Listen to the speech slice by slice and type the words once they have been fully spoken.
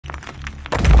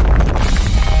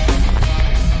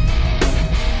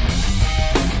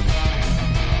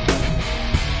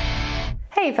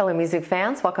Hey fellow music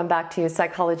fans, welcome back to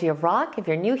Psychology of Rock. If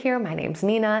you're new here, my name's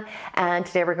Nena, and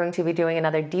today we're going to be doing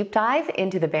another deep dive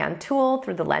into the band Tool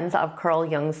through the lens of Carl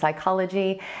Jung's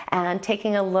psychology and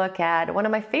taking a look at one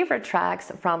of my favorite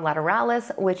tracks from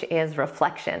Lateralus, which is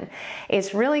Reflection.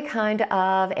 It's really kind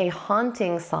of a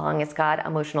haunting song. It's got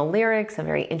emotional lyrics and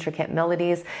very intricate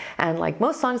melodies, and like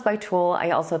most songs by Tool, I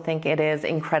also think it is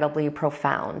incredibly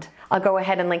profound. I'll go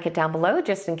ahead and link it down below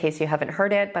just in case you haven't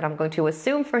heard it, but I'm going to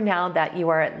assume for now that you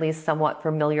are at least somewhat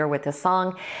familiar with the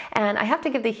song. And I have to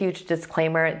give the huge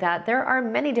disclaimer that there are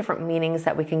many different meanings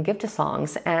that we can give to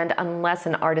songs, and unless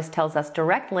an artist tells us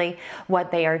directly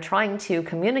what they are trying to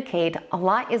communicate, a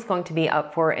lot is going to be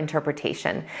up for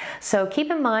interpretation. So keep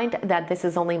in mind that this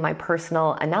is only my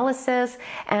personal analysis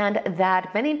and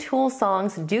that many Tool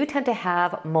songs do tend to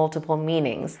have multiple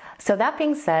meanings. So that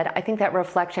being said, I think that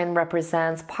Reflection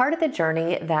represents part of the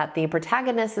journey that the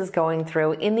protagonist is going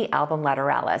through in the album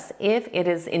Lateralus, if it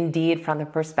is indeed from the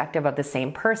perspective of the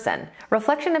same person.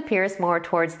 Reflection appears more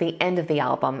towards the end of the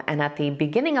album, and at the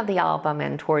beginning of the album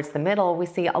and towards the middle, we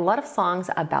see a lot of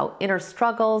songs about inner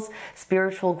struggles,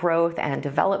 spiritual growth and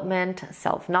development,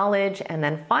 self-knowledge, and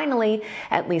then finally,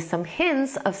 at least some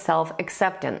hints of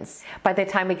self-acceptance. By the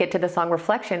time we get to the song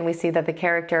Reflection, we see that the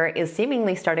character is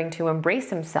seemingly starting to embrace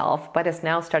himself, but is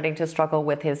now starting to struggle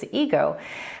with his ego,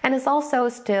 and is also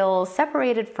still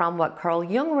separated from what Carl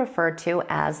Jung referred to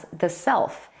as the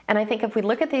self. And I think if we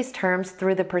look at these terms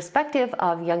through the perspective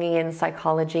of Jungian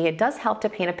psychology, it does help to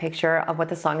paint a picture of what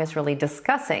the song is really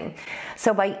discussing.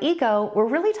 So by ego, we're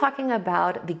really talking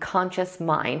about the conscious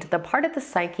mind, the part of the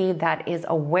psyche that is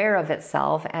aware of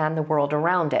itself and the world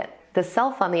around it. The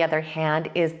self, on the other hand,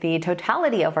 is the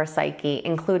totality of our psyche,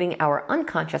 including our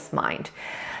unconscious mind.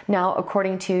 Now,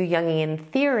 according to Jungian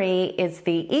theory, it's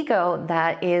the ego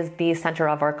that is the center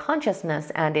of our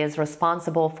consciousness and is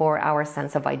responsible for our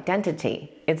sense of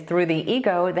identity. It's through the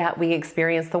ego that we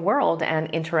experience the world and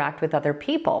interact with other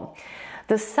people.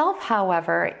 The self,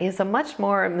 however, is a much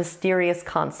more mysterious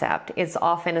concept. It's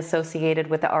often associated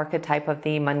with the archetype of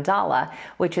the mandala,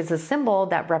 which is a symbol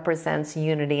that represents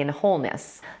unity and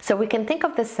wholeness. So we can think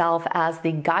of the self as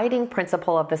the guiding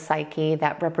principle of the psyche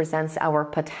that represents our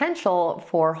potential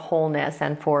for wholeness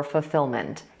and for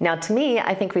fulfillment. Now, to me,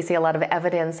 I think we see a lot of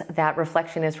evidence that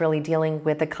Reflection is really dealing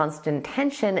with the constant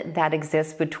tension that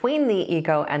exists between the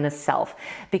ego and the self,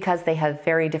 because they have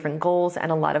very different goals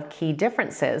and a lot of key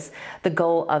differences. The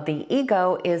goal of the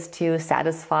ego is to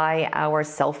satisfy our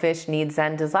selfish needs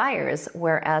and desires,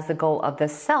 whereas the goal of the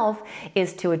self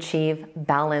is to achieve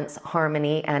balance,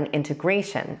 harmony, and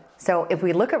integration. So if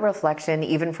we look at Reflection,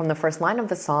 even from the first line of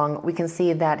the song, we can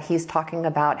see that he's talking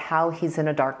about how he's in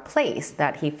a dark place,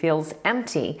 that he feels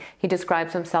empty. He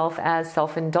describes himself as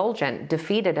self-indulgent,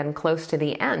 defeated, and close to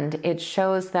the end. It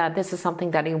shows that this is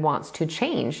something that he wants to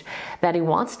change, that he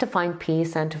wants to find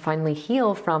peace and to finally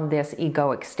heal from this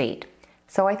egoic state.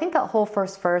 So I think that whole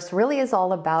first verse really is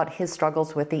all about his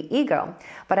struggles with the ego.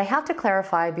 But I have to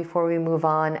clarify before we move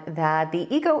on that the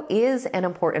ego is an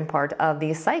important part of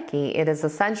the psyche. It is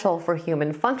essential for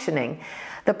human functioning.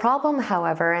 The problem,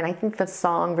 however, and I think the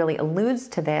song really alludes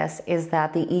to this, is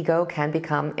that the ego can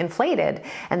become inflated,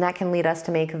 and that can lead us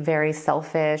to make very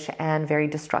selfish and very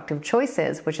destructive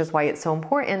choices, which is why it's so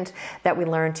important that we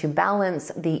learn to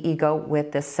balance the ego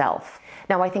with the self.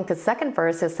 Now, I think the second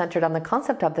verse is centered on the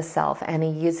concept of the self, and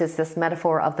he uses this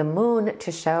metaphor of the moon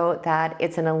to show that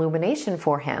it's an illumination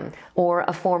for him, or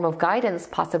a form of guidance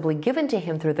possibly given to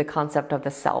him through the concept of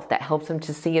the self that helps him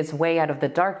to see his way out of the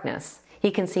darkness. He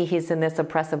can see he's in this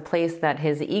oppressive place that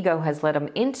his ego has led him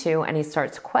into, and he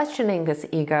starts questioning this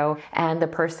ego and the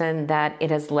person that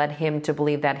it has led him to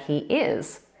believe that he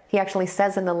is. He actually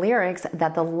says in the lyrics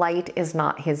that the light is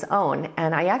not his own.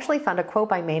 And I actually found a quote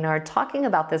by Maynard talking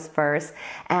about this verse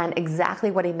and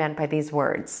exactly what he meant by these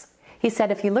words. He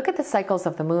said, if you look at the cycles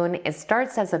of the moon, it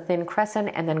starts as a thin crescent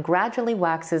and then gradually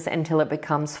waxes until it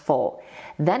becomes full.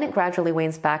 Then it gradually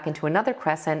wanes back into another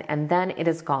crescent and then it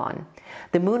is gone.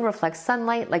 The moon reflects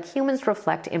sunlight like humans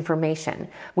reflect information.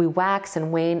 We wax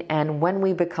and wane, and when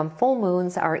we become full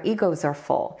moons, our egos are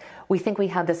full. We think we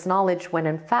have this knowledge when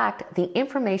in fact the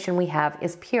information we have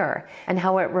is pure, and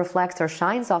how it reflects or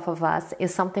shines off of us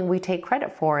is something we take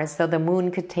credit for, as though the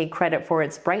moon could take credit for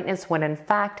its brightness when in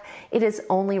fact it is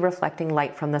only reflecting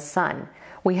light from the sun.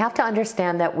 We have to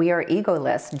understand that we are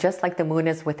egoless, just like the moon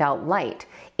is without light.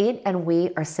 It and we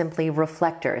are simply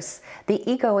reflectors. The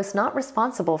ego is not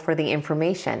responsible for the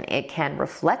information. It can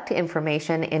reflect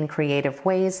information in creative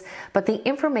ways, but the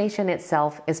information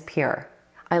itself is pure.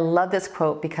 I love this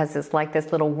quote because it's like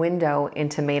this little window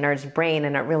into Maynard's brain,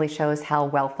 and it really shows how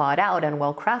well thought out and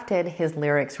well crafted his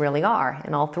lyrics really are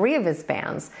in all three of his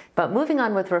bands. But moving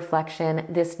on with reflection,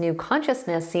 this new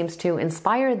consciousness seems to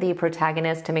inspire the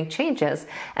protagonist to make changes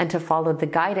and to follow the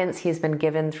guidance he's been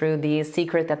given through the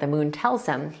secret that the moon tells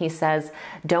him. He says,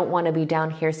 "Don't want to be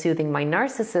down here soothing my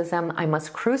narcissism. I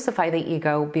must crucify the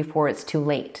ego before it's too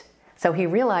late." So he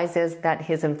realizes that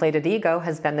his inflated ego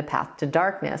has been the path to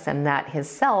darkness, and that his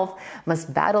self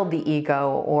must battle the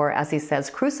ego, or as he says,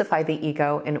 crucify the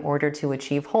ego in order to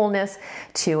achieve wholeness,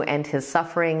 to end his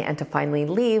suffering, and to finally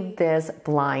leave this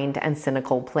blind and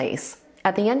cynical place.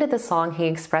 At the end of the song, he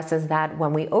expresses that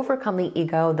when we overcome the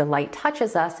ego, the light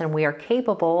touches us and we are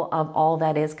capable of all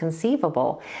that is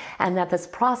conceivable, and that this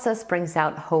process brings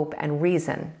out hope and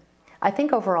reason. I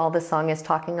think overall the song is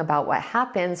talking about what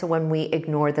happens when we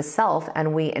ignore the self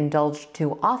and we indulge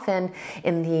too often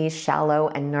in the shallow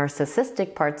and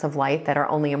narcissistic parts of life that are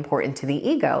only important to the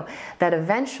ego, that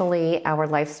eventually our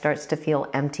life starts to feel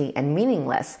empty and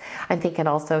meaningless. I think it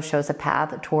also shows a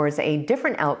path towards a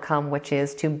different outcome, which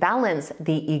is to balance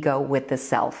the ego with the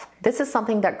self. This is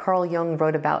something that Carl Jung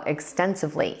wrote about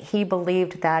extensively. He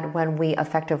believed that when we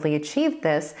effectively achieve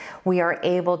this, we are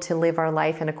able to live our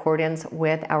life in accordance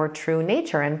with our true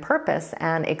nature and purpose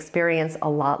and experience a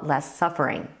lot less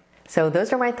suffering. So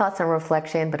those are my thoughts on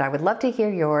reflection, but I would love to hear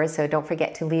yours, so don't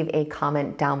forget to leave a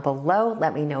comment down below.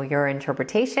 Let me know your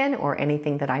interpretation or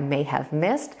anything that I may have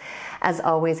missed. As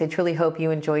always, I truly hope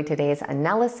you enjoyed today's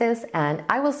analysis, and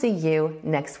I will see you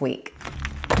next week.